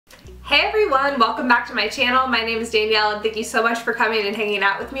Hey everyone, welcome back to my channel. My name is Danielle and thank you so much for coming and hanging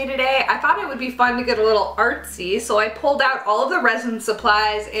out with me today. I thought it would be fun to get a little artsy, so I pulled out all of the resin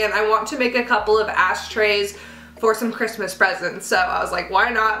supplies and I want to make a couple of ashtrays for some Christmas presents. So I was like,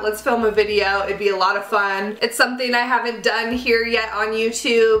 why not? Let's film a video. It'd be a lot of fun. It's something I haven't done here yet on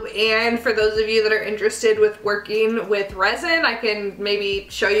YouTube, and for those of you that are interested with working with resin, I can maybe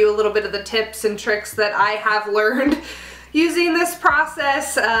show you a little bit of the tips and tricks that I have learned using this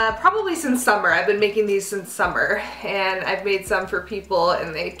process probably since summer. I've been making these since summer, and I've made some for people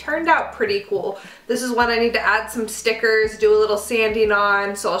and they turned out pretty cool. This is one I need to add some stickers, do a little sanding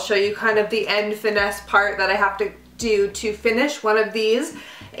on, so I'll show you kind of the end finesse part that I have to do to finish one of these.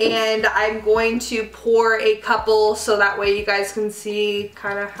 And I'm going to pour a couple so that way you guys can see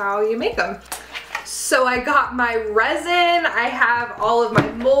kind of how you make them. So I got my resin, I have all of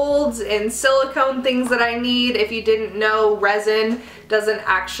my molds and silicone things that I need. If you didn't know, resin doesn't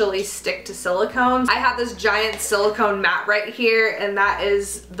actually stick to silicone. I have this giant silicone mat right here, and that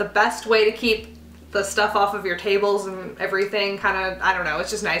is the best way to keep the stuff off of your tables and everything. Kind of, I don't know,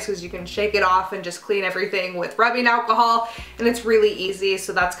 it's just nice because you can shake it off and just clean everything with rubbing alcohol, and it's really easy.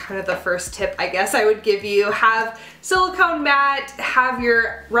 So that's kind of the first tip I guess I would give you. Have silicone mat, have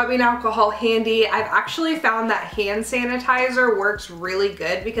your rubbing alcohol handy. I've actually found that hand sanitizer works really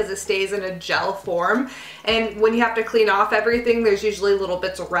good because it stays in a gel form, and when you have to clean off everything, there's usually little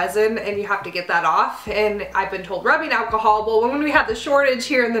bits of resin and you have to get that off. And I've been told rubbing alcohol, but when we had the shortage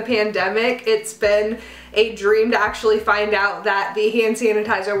here in the pandemic, it's been a dream to actually find out that the hand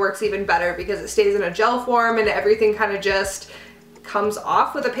sanitizer works even better because it stays in a gel form and everything kind of just comes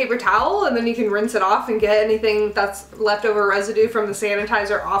off with a paper towel, and then you can rinse it off and get anything that's leftover residue from the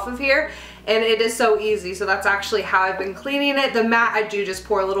sanitizer off of here. And it is so easy. So that's actually how I've been cleaning it. The mat, I do just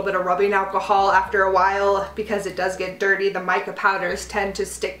pour a little bit of rubbing alcohol after a while because it does get dirty. The mica powders tend to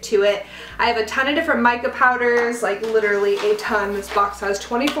stick to it. I have a ton of different mica powders, like literally a ton. This box has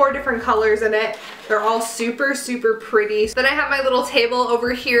 24 different colors in it. They're all super, super pretty. Then I have my little table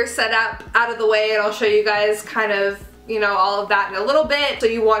over here set up out of the way, and I'll show you guys kind of, you know, all of that in a little bit. So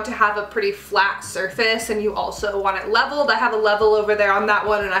you want to have a pretty flat surface, and you also want it leveled. I have a level over there on that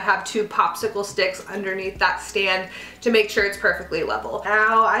one, and I have 2 popsicle sticks underneath that stand to make sure it's perfectly level.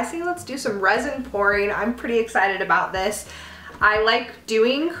 Now I say let's do some resin pouring. I'm pretty excited about this. I like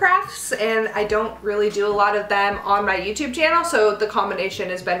doing crafts, and I don't really do a lot of them on my YouTube channel, so the combination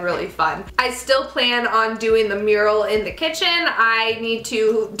has been really fun. I still plan on doing the mural in the kitchen. I need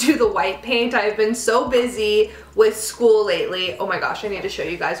to do the white paint. I've been so busy with school lately. Oh my gosh, I need to show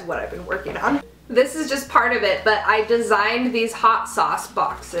you guys what I've been working on. This is just part of it, but I designed these hot sauce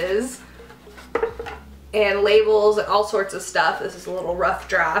boxes and labels and all sorts of stuff. This is a little rough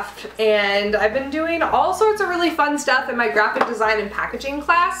draft, and I've been doing all sorts of really fun stuff in my graphic design and packaging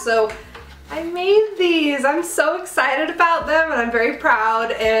class, so I made these. I'm so excited about them, and I'm very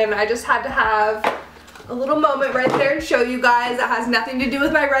proud, and I just had to have a little moment right there and show you guys. That has nothing to do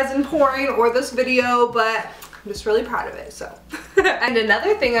with my resin pouring or this video, but I'm just really proud of it, so. And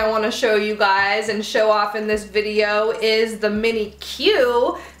another thing I want to show you guys and show off in this video is the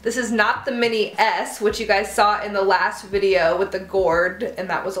MiniQ. This is not the Mini S, which you guys saw in the last video with the gourd, and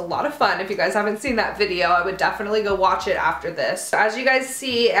that was a lot of fun. If you guys haven't seen that video, I would definitely go watch it after this. As you guys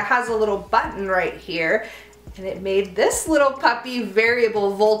see, it has a little button right here, and it made this little puppy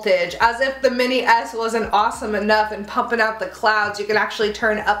variable voltage. As if the Mini S wasn't awesome enough and pumping out the clouds, you can actually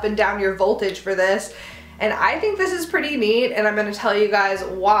turn up and down your voltage for this. And I think this is pretty neat, and I'm going to tell you guys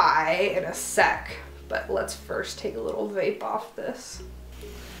why in a sec. But let's first take a little vape off this.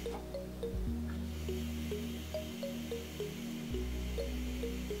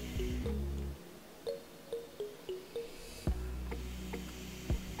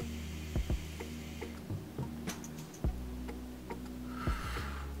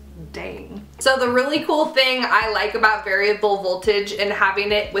 Dang. So the really cool thing I like about variable voltage and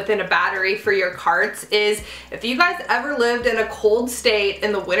having it within a battery for your carts is if you guys ever lived in a cold state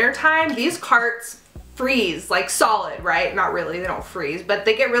in the winter time, these carts freeze like solid, right? Not really, they don't freeze, but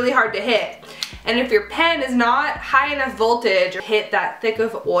they get really hard to hit. And if your pen is not high enough voltage or hit that thick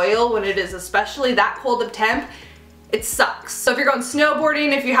of oil when it is especially that cold of temp, it sucks. So if you're going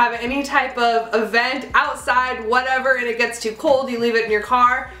snowboarding, if you have any type of event outside, whatever, and it gets too cold, you leave it in your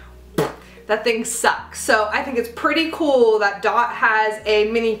car, that thing sucks. So I think it's pretty cool that Dot has a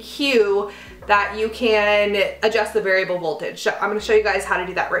MiniQ that you can adjust the variable voltage. So I'm going to show you guys how to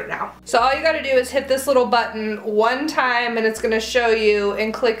do that right now. So all you got to do is hit this little button one time, and it's going to show you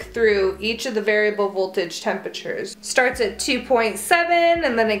and click through each of the variable voltage temperatures. Starts at 2.7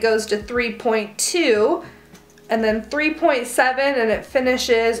 and then it goes to 3.2. and then 3.7, and it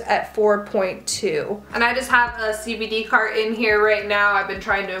finishes at 4.2. And I just have a CBD cart in here right now. I've been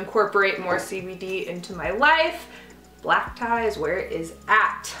trying to incorporate more CBD into my life. Black tie is where it is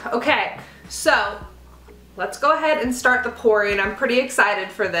at. Okay, so let's go ahead and start the pouring. I'm pretty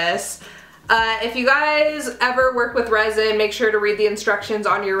excited for this. If you guys ever work with resin, make sure to read the instructions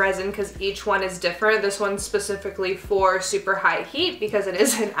on your resin because each one is different. This one's specifically for super high heat because it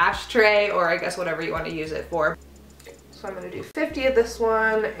is an ashtray, or I guess whatever you want to use it for. So I'm going to do 50 of this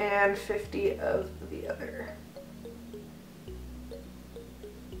one and 50 of the other.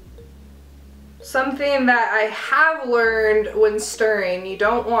 Something that I have learned when stirring, you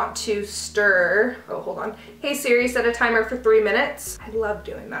don't want to stir. Oh, hold on. Hey Siri, set a timer for 3 minutes. I love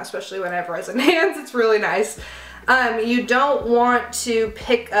doing that, especially when I have resin hands. It's really nice. You don't want to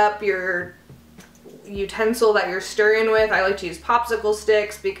pick up your utensil that you're stirring with. I like to use popsicle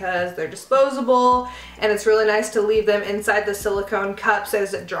sticks because they're disposable, and it's really nice to leave them inside the silicone cups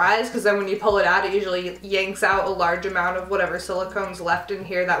as it dries, because then when you pull it out, it usually yanks out a large amount of whatever silicone's left in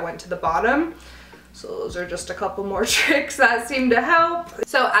here that went to the bottom. So those are just a couple more tricks that seem to help.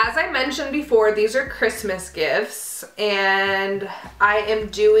 So as I mentioned before, these are Christmas gifts, and I am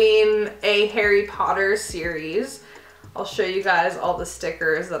doing a Harry Potter series. I'll show you guys all the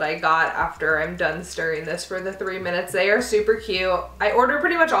stickers that I got after I'm done stirring this for the 3 minutes. They are super cute. I order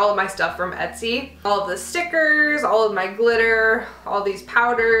pretty much all of my stuff from Etsy. All of the stickers, all of my glitter, all these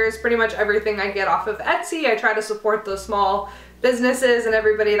powders, pretty much everything I get off of Etsy. I try to support those small businesses and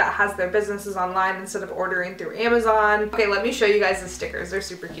everybody that has their businesses online instead of ordering through Amazon. Okay, let me show you guys the stickers. They're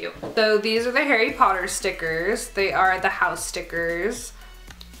super cute. So these are the Harry Potter stickers. They are the house stickers.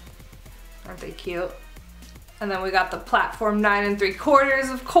 Aren't they cute? And then we got the platform 9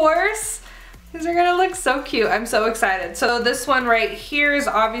 3/4, of course. These are gonna look so cute. I'm so excited. So this one right here is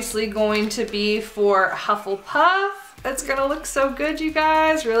obviously going to be for Hufflepuff. It's gonna look so good, you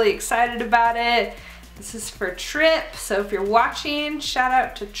guys. Really excited about it. This is for Trip, so if you're watching, shout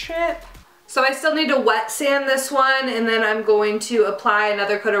out to Trip. So I still need to wet sand this one, and then I'm going to apply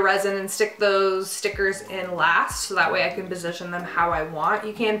another coat of resin and stick those stickers in last, so that way I can position them how I want.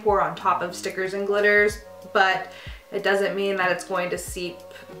 You can pour on top of stickers and glitters, but it doesn't mean that it's going to seep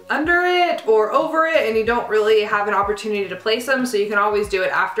under it or over it, and you don't really have an opportunity to place them, so you can always do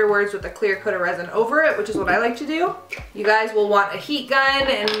it afterwards with a clear coat of resin over it, which is what I like to do. You guys will want a heat gun,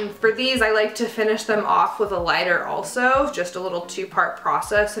 and for these I like to finish them off with a lighter also, just a little 2-part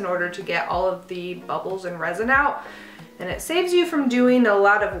process in order to get all of the bubbles and resin out. And it saves you from doing a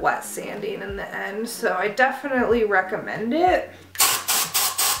lot of wet sanding in the end, so I definitely recommend it.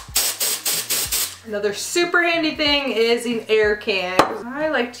 Another super handy thing is an air can. I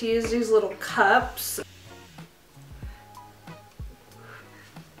like to use these little cups.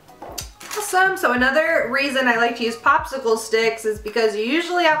 Awesome. So another reason I like to use popsicle sticks is because you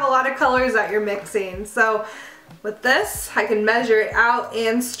usually have a lot of colors that you're mixing. So with this, I can measure it out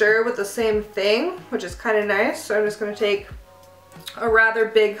and stir with the same thing, which is kind of nice. So I'm just going to take a rather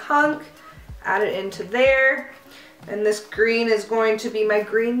big hunk, add it into there. And this green is going to be my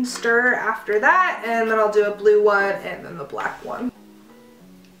green stir after that, and then I'll do a blue one and then the black one.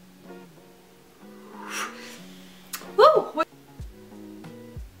 Woo!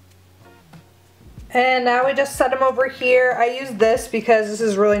 And now we just set them over here. I use this because this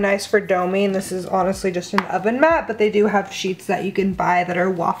is really nice for doming. This is honestly just an oven mat, but they do have sheets that you can buy that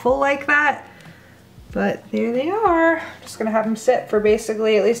are waffle like that. But there they are. I'm just gonna have them sit for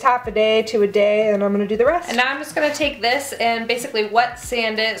basically at least half a day to a day, and I'm gonna do the rest. And now I'm just gonna take this and basically wet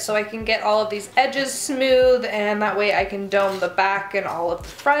sand it so I can get all of these edges smooth, and that way I can dome the back and all of the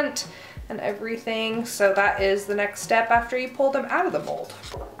front and everything. So that is the next step after you pull them out of the mold.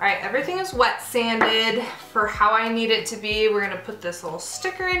 All right, everything is wet sanded for how I need it to be. We're gonna put this little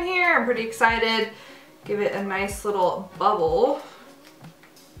sticker in here. I'm pretty excited. Give it a nice little bubble.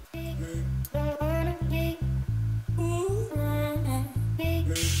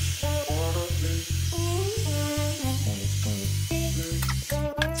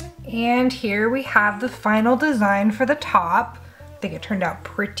 And here we have the final design for the top. I think it turned out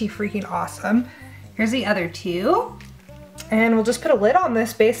pretty freaking awesome. Here's the other two. And we'll just put a lid on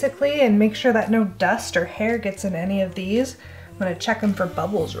this basically and make sure that no dust or hair gets in any of these. I'm gonna check them for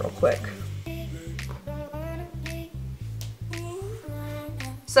bubbles real quick.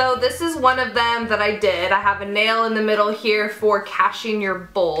 So this is one of them that I did. I have a nail in the middle here for caching your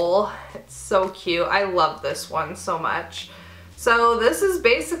bowl. It's so cute. I love this one so much. So this is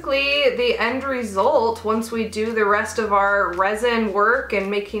basically the end result once we do the rest of our resin work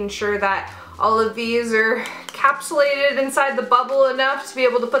and making sure that all of these are encapsulated inside the bubble enough to be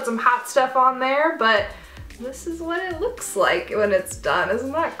able to put some hot stuff on there. But This is what it looks like when it's done.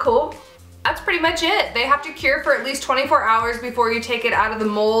 Isn't that cool? That's pretty much it. They have to cure for at least 24 hours before you take it out of the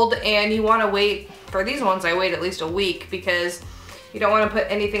mold, and you want to wait, for these ones I wait at least a week because you don't want to put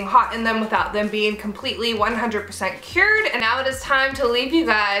anything hot in them without them being completely 100% cured. And now it is time to leave you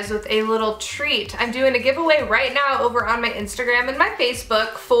guys with a little treat. I'm doing a giveaway right now over on my Instagram and my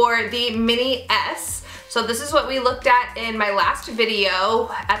Facebook for the Mini S. So this is what we looked at in my last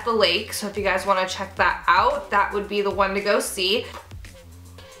video at the lake. So if you guys want to check that out, that would be the one to go see.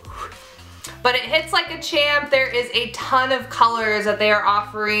 But it hits like a champ. There is a ton of colors that they are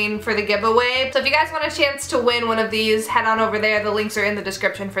offering for the giveaway. So if you guys want a chance to win one of these, head on over there. The links are in the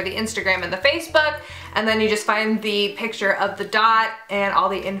description for the Instagram and the Facebook. And then you just find the picture of the dot, and all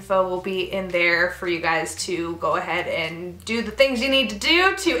the info will be in there for you guys to go ahead and do the things you need to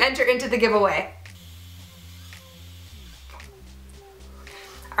do to enter into the giveaway.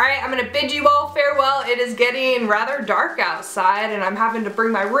 Alright, I'm gonna bid you all farewell. It is getting rather dark outside and I'm having to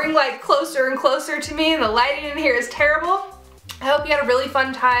bring my ring light closer and closer to me, and the lighting in here is terrible. I hope you had a really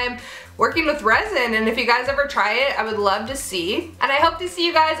fun time working with resin, and if you guys ever try it, I would love to see. And I hope to see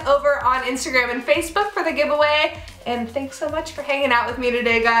you guys over on Instagram and Facebook for the giveaway. And thanks so much for hanging out with me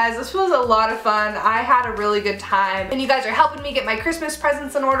today, guys. This was a lot of fun. I had a really good time. And you guys are helping me get my Christmas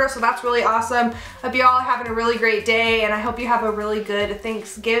presents in order, so that's really awesome. Hope you all are having a really great day, and I hope you have a really good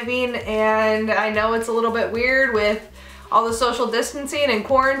Thanksgiving. And I know it's a little bit weird with all the social distancing and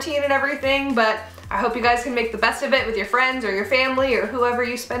quarantine and everything, but I hope you guys can make the best of it with your friends or your family or whoever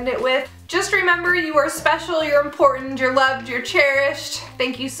you spend it with. Just remember, you are special, you're important, you're loved, you're cherished.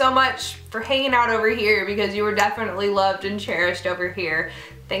 Thank you so much for hanging out over here, because you were definitely loved and cherished over here.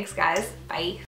 Thanks, guys. Bye.